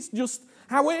stuff. It's just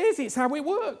how it is. It's how it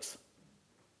works.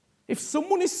 If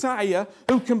someone is sat here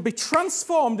who can be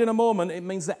transformed in a moment, it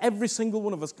means that every single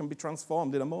one of us can be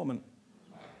transformed in a moment.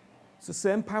 It's the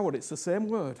same power. It's the same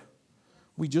word.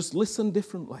 We just listen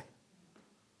differently.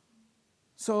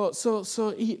 So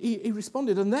he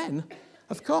responded. And then,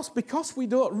 of course, because we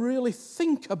don't really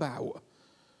think about,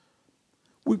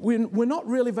 we're not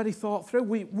really very thought through,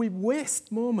 we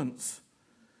waste moments.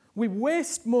 We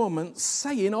waste moments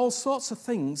saying all sorts of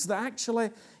things that actually,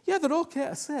 yeah, they're okay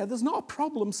to say. There's not a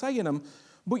problem saying them.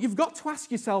 But you've got to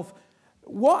ask yourself,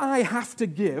 what I have to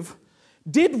give,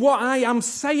 did what I am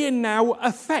saying now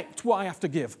affect what I have to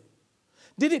give?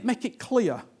 Did it make it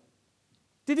clear?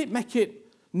 Did it make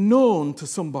it known to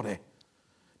somebody?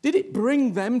 Did it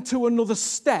bring them to another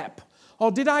step? Or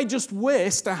did I just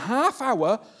waste a half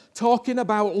hour talking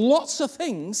about lots of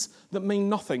things that mean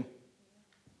nothing?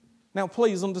 Now,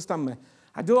 please understand me.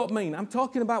 I don't mean, I'm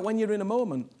talking about when you're in a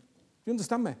moment. Do you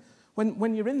understand me?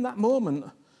 When you're in that moment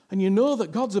and you know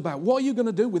that God's about, what are you going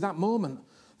to do with that moment?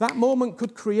 That moment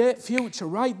could create future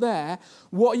right there.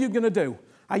 What are you going to do?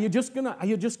 Are you just going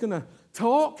to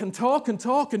talk and talk and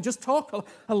talk and just talk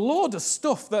a load of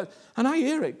stuff that, and I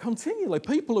hear it continually,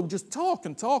 people who just talk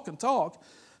and talk and talk,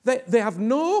 they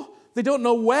don't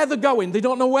know where they're going, they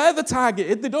don't know where they're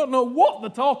targeted, they don't know what they're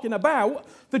talking about,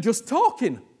 they're just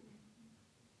talking.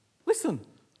 Listen,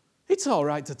 it's all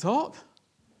right to talk,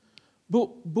 but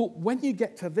when you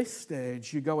get to this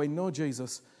stage, you're going, no,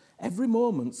 Jesus, every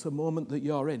moment's a moment that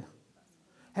you're in.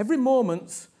 Every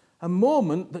moment's a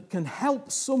moment that can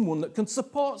help someone, that can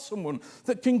support someone,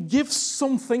 that can give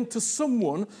something to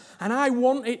someone, and I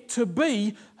want it to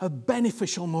be a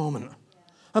beneficial moment,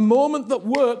 a moment that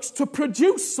works to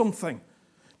produce something.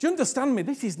 Do you understand me?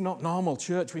 This is not normal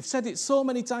church. We've said it so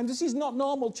many times. This is not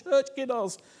normal church,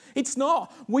 kiddos. It's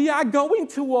not. We are rolling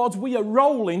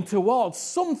towards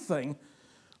something,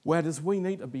 whereas we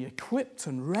need to be equipped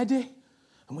and ready,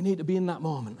 and we need to be in that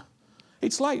moment.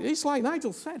 It's like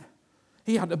Nigel said.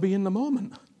 He had to be in the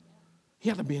moment. He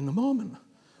had to be in the moment.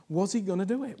 Was he going to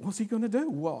do it? Was he going to do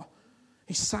what?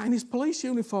 He signed his police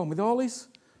uniform with all his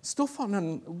stuff on,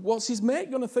 and what's his mate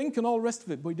going to think and all the rest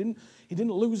of it? But he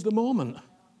didn't lose the moment.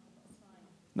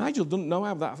 Nigel didn't know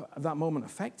how that moment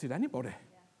affected anybody.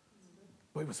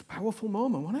 But it was a powerful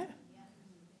moment, wasn't it?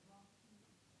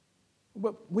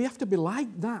 But we have to be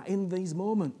like that in these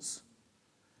moments.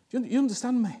 Do you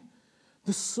understand me?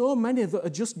 There's so many that are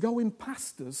just going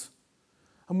past us,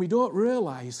 and we don't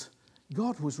realize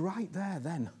God was right there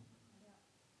then.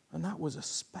 And that was a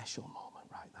special moment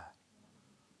right there.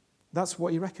 That's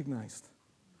what he recognized.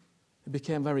 He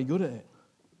became very good at it.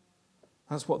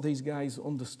 That's what these guys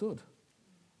understood.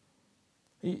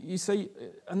 You see,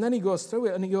 and then he goes through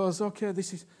it and he goes, okay,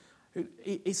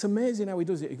 it's amazing how he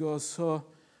does it. He goes, so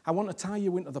I want to tie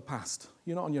you into the past.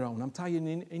 You're not on your own. I'm tying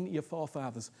you into your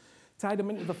forefathers. Tied them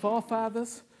into the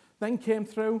forefathers, then came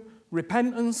through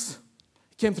repentance.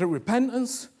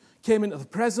 Came into the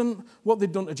present, what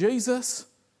they'd done to Jesus.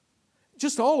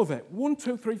 Just all of it. 1,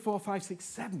 2, 3, 4, 5, 6,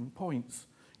 7 points.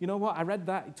 You know what? I read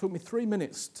that. It took me 3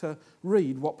 minutes to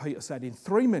read what Peter said. In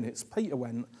 3 minutes, Peter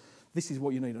went, this is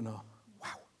what you need to know. Wow.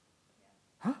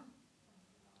 Huh?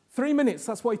 3 minutes,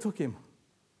 that's what it took him.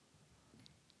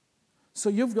 So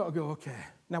you've got to go, okay.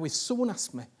 Now, if someone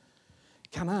asks me,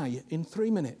 can I, in 3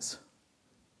 minutes,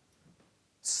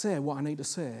 say what I need to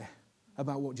say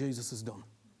about what Jesus has done?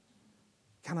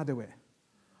 Can I do it?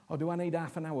 Or do I need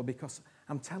half an hour because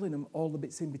I'm telling them all the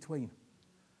bits in between?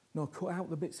 No, cut out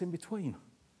the bits in between.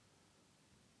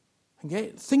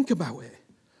 And think about it.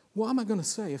 What am I going to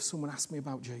say if someone asks me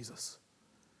about Jesus?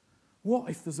 What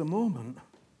if there's a moment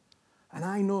and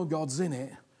I know God's in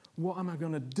it? What am I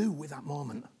going to do with that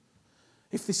moment?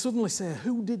 If they suddenly say,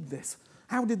 who did this?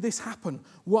 How did this happen?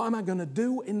 What am I going to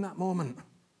do in that moment?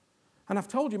 And I've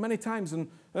told you many times, and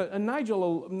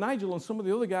Nigel and some of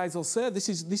the other guys will say, this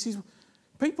is.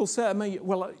 People say to me,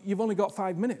 well, you've only got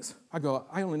 5 minutes. I go,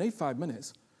 I only need 5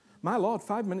 minutes. My Lord,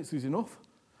 5 minutes is enough.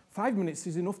 5 minutes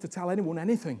is enough to tell anyone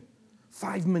anything.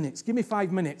 5 minutes. Give me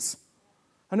 5 minutes.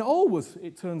 And always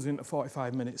it turns into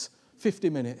 45 minutes,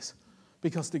 50 minutes,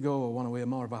 because they go, I want to hear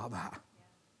more about that.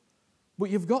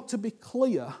 But you've got to be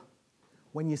clear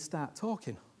when you start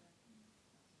talking.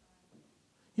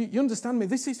 You understand me?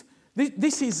 This is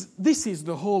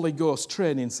the Holy Ghost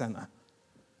training centre.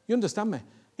 You understand me?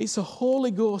 It's a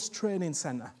Holy Ghost training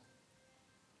centre.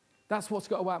 That's what's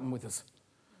got to happen with us.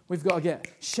 We've got to get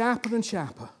sharper and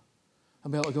sharper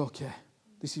and be able to go, okay,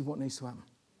 this is what needs to happen.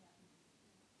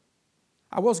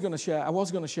 I was going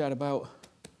to share about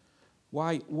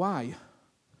why.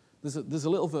 There's a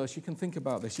little verse, you can think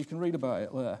about this, you can read about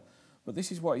it later. But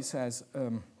this is what it says.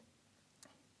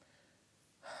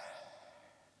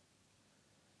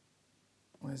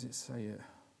 Where does it say it?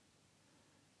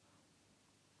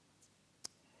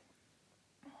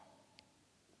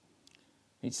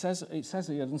 It says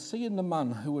here, and seeing the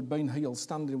man who had been healed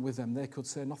standing with them, they could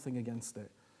say nothing against it.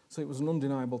 So it was an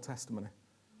undeniable testimony. Do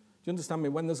you understand me?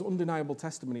 When there's undeniable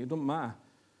testimony, it doesn't matter.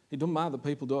 It doesn't matter that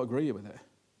people don't agree with it.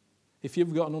 If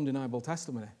you've got an undeniable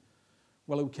testimony,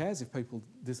 well, who cares if people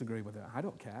disagree with it? I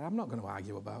don't care. I'm not going to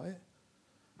argue about it.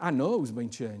 I know who's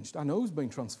been changed. I know who's been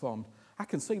transformed. I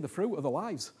can see the fruit of their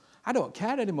lives. I don't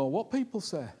care anymore what people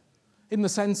say. In the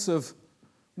sense of,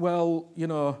 well, you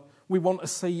know, we want to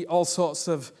see all sorts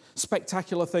of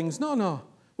spectacular things. No.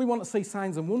 We want to see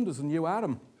signs and wonders, and you are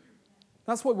them.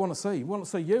 That's what we want to see. We want to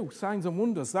see you, signs and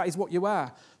wonders. That is what you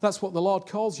are. That's what the Lord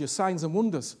calls you, signs and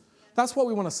wonders. That's what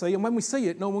we want to see, and when we see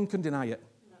it, no one can deny it.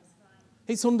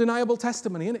 It's undeniable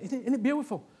testimony, isn't it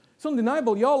beautiful? It's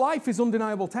undeniable. Your life is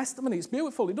undeniable testimony. It's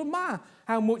beautiful. It doesn't matter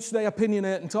how much they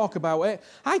opinionate and talk about it.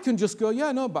 I can just go,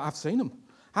 yeah, no, but I've seen them.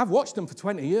 I've watched them for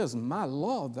 20 years, and my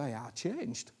Lord, they are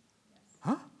changed.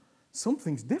 Huh?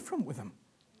 Something's different with them.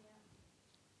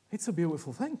 It's a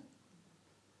beautiful thing.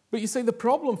 But you see, the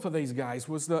problem for these guys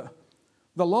was that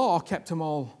the law kept them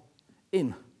all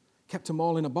in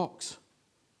a box.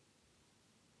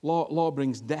 Law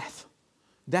brings death.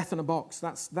 Death in a box.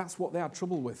 That's what they had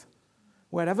trouble with.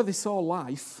 Wherever they saw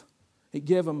life, it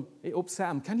upset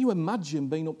them. Can you imagine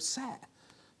being upset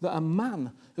that a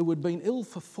man who had been ill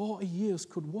for 40 years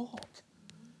could walk?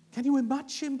 Can you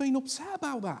imagine being upset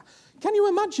about that? Can you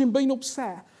imagine being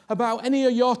upset about any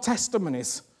of your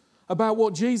testimonies about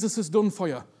what Jesus has done for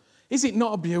you? Is it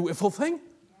not a beautiful thing?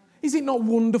 Is it not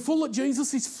wonderful that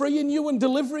Jesus is freeing you and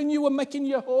delivering you and making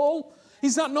you whole?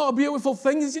 Is that not a beautiful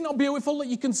thing? Is it not beautiful that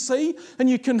you can see and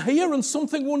you can hear and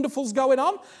something wonderful's going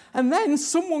on? And then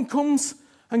someone comes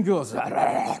and goes,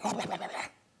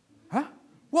 huh?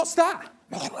 What's that?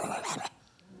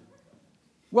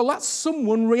 Well, that's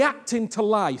someone reacting to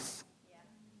life.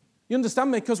 You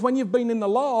understand me? Because when you've been in the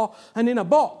law and in a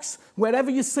box, wherever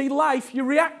you see life, you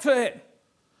react to it.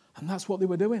 And that's what they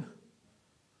were doing.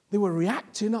 They were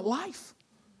reacting at life.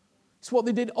 It's what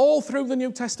they did all through the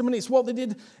New Testament. It's what they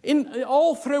did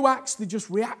all through Acts. They just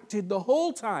reacted the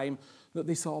whole time that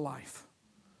they saw life.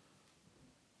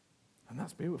 And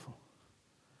that's beautiful.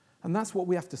 And that's what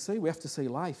we have to see. We have to see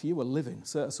life. You are living.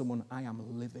 Say to someone, I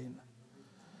am living.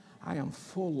 I am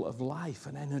full of life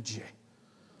and energy.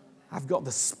 I've got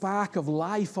the spark of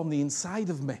life on the inside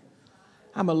of me.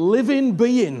 I'm a living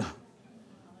being.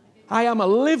 I am a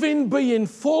living being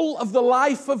full of the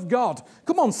life of God.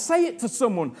 Come on, say it to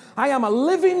someone. I am a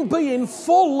living being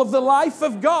full of the life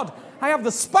of God. I have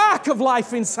the spark of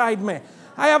life inside me.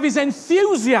 I have His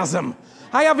enthusiasm.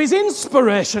 I have His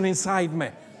inspiration inside me.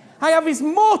 I have His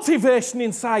motivation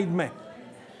inside me.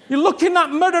 You look in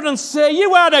that mirror and say,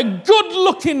 you are a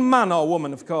good-looking man or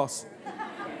woman, of course.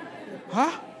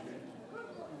 Huh?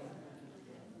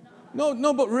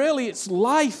 No, but really it's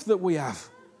life that we have.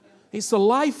 It's the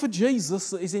life of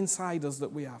Jesus that is inside us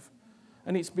that we have.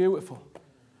 And it's beautiful.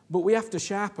 But we have to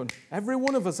sharpen. Every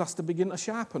one of us has to begin to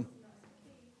sharpen.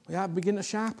 We have to begin to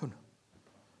sharpen.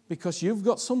 Because you've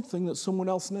got something that someone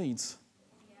else needs.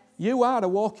 You are a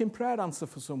walking prayer answer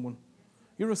for someone.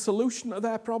 You're a solution to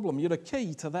their problem. You're a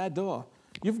key to their door.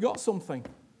 You've got something.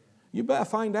 You better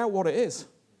find out what it is.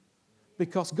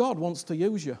 Because God wants to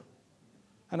use you.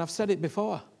 And I've said it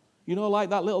before. You know, like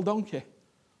that little donkey,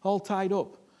 all tied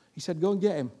up. He said, go and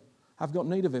get him. I've got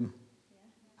need of him.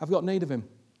 I've got need of him.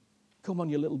 Come on,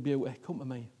 you little beauty. Come to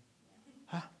me.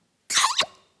 Huh?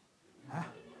 Huh?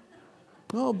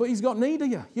 No, but he's got need of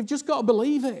you. You've just got to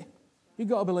believe it. You've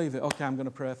got to believe it. Okay, I'm going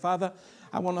to pray. Father,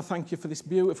 I want to thank you for this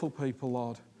beautiful people,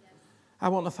 Lord. I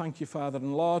want to thank you, Father.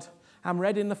 And Lord, I'm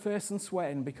red in the face and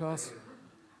sweating because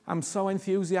I'm so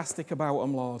enthusiastic about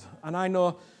them, Lord. And I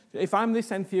know if I'm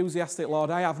this enthusiastic, Lord,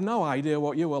 I have no idea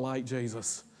what you are like,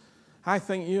 Jesus. I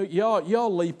think you're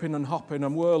leaping and hopping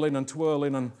and whirling and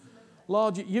twirling. And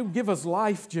Lord, you give us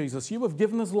life, Jesus. You have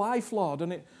given us life, Lord.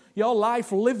 And your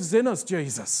life lives in us,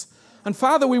 Jesus. And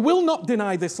Father, we will not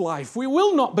deny this life. We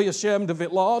will not be ashamed of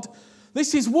it, Lord.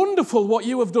 This is wonderful what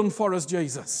you have done for us,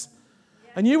 Jesus.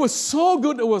 And you are so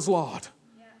good to us, Lord.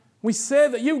 We say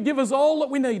that you give us all that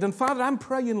we need. And Father, I'm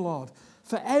praying, Lord,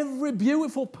 for every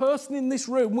beautiful person in this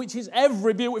room, which is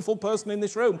every beautiful person in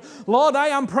this room. Lord, I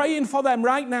am praying for them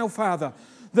right now, Father,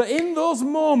 that in those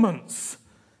moments,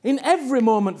 in every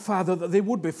moment, Father, that they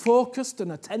would be focused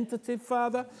and attentive,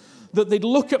 Father, that they'd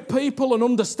look at people and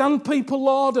understand people,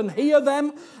 Lord, and hear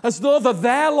them as though they're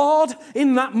there, Lord,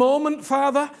 in that moment,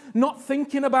 Father, not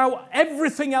thinking about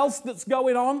everything else that's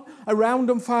going on around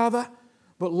them, Father,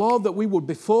 but, Lord, that we would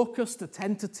be focused,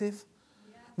 attentive,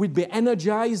 we'd be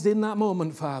energized in that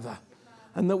moment, Father,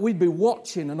 and that we'd be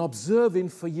watching and observing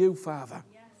for you, Father.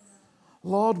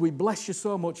 Lord, we bless you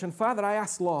so much. And, Father, I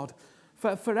ask, Lord,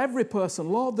 for every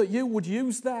person, Lord, that you would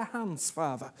use their hands,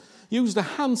 Father. Use the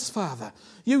hands, Father.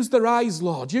 Use their eyes,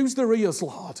 Lord. Use their ears,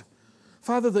 Lord.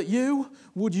 Father, that you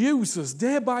would use us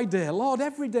day by day. Lord,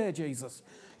 every day, Jesus.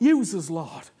 Use us,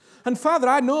 Lord. And Father,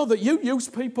 I know that you use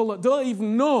people that don't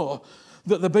even know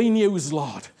that they're being used,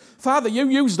 Lord. Father, you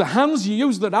use the hands, you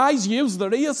use their eyes, you use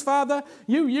their ears, Father.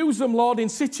 You use them, Lord, in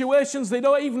situations they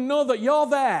don't even know that you're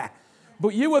there.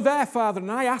 But you are there, Father,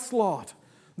 and I ask, Lord,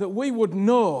 that we would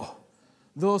know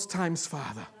those times,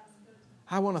 Father.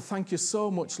 I want to thank you so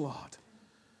much, Lord.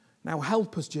 Now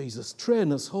help us, Jesus.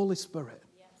 Train us, Holy Spirit.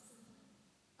 Yes.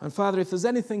 And Father, if there's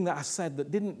anything that I said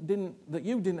that that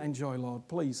you didn't enjoy, Lord,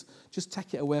 please just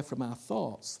take it away from our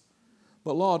thoughts.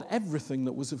 But Lord, everything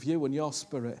that was of you and your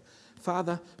Spirit,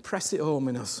 Father, press it home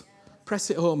in us.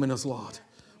 Press it home in us, Lord.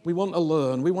 We want to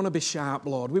learn. We want to be sharp,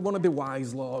 Lord. We want to be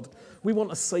wise, Lord. We want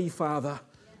to see, Father.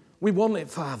 We want it,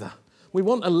 Father. We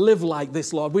want to live like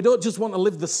this, Lord. We don't just want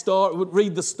to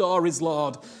read the stories,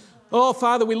 Lord. Oh,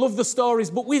 Father, we love the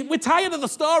stories, but we're tired of the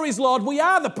stories, Lord. We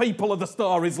are the people of the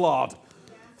stories, Lord.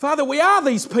 Father, we are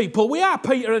these people. We are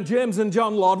Peter and James and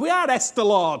John, Lord. We are Esther,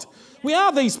 Lord. We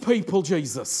are these people,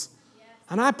 Jesus.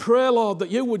 And I pray, Lord, that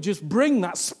you would just bring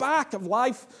that spark of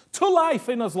life to life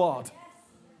in us, Lord.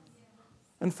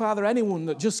 And Father, anyone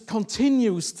that just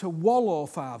continues to wallow,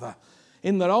 Father,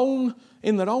 in their own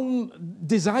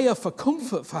desire for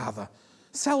comfort, Father,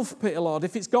 self-pity, Lord,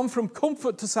 if it's gone from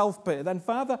comfort to self-pity, then,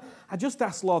 Father, I just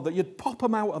ask, Lord, that you'd pop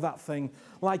them out of that thing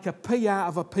like a pea out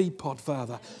of a pea pod,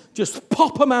 Father. Just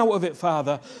pop them out of it,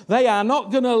 Father. They are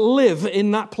not going to live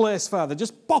in that place, Father.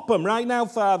 Just pop them right now,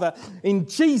 Father, in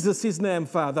Jesus' name,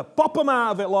 Father. Pop them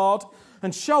out of it, Lord,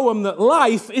 and show them that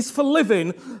life is for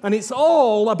living, and it's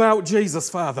all about Jesus,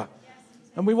 Father.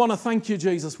 And we want to thank you,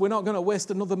 Jesus. We're not going to waste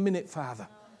another minute, Father.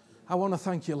 I want to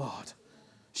thank you, Lord.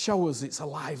 Show us it's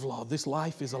alive, Lord. This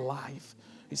life is alive.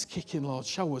 It's kicking, Lord.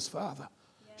 Show us, Father.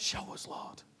 Show us,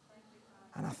 Lord.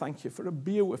 And I thank you for a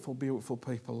beautiful, beautiful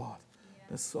people, Lord.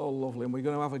 They're so lovely. And we're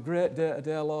going to have a great day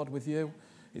today, Lord, with you.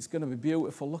 It's going to be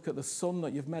beautiful. Look at the sun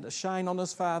that you've made to shine on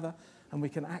us, Father. And we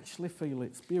can actually feel it.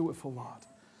 It's beautiful, Lord.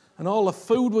 And all the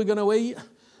food we're going to eat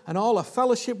and all the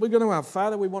fellowship we're going to have,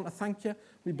 Father, we want to thank you.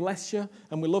 We bless you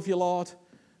and we love you, Lord.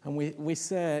 And we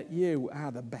say you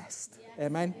are the best.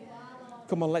 Amen.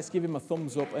 Come on, let's give him a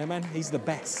thumbs up. Amen. He's the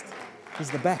best.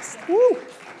 He's the best. Woo!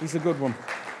 He's a good one.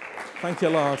 Thank you,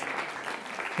 Lord.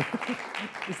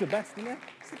 He's the best, isn't he?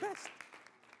 He's the best.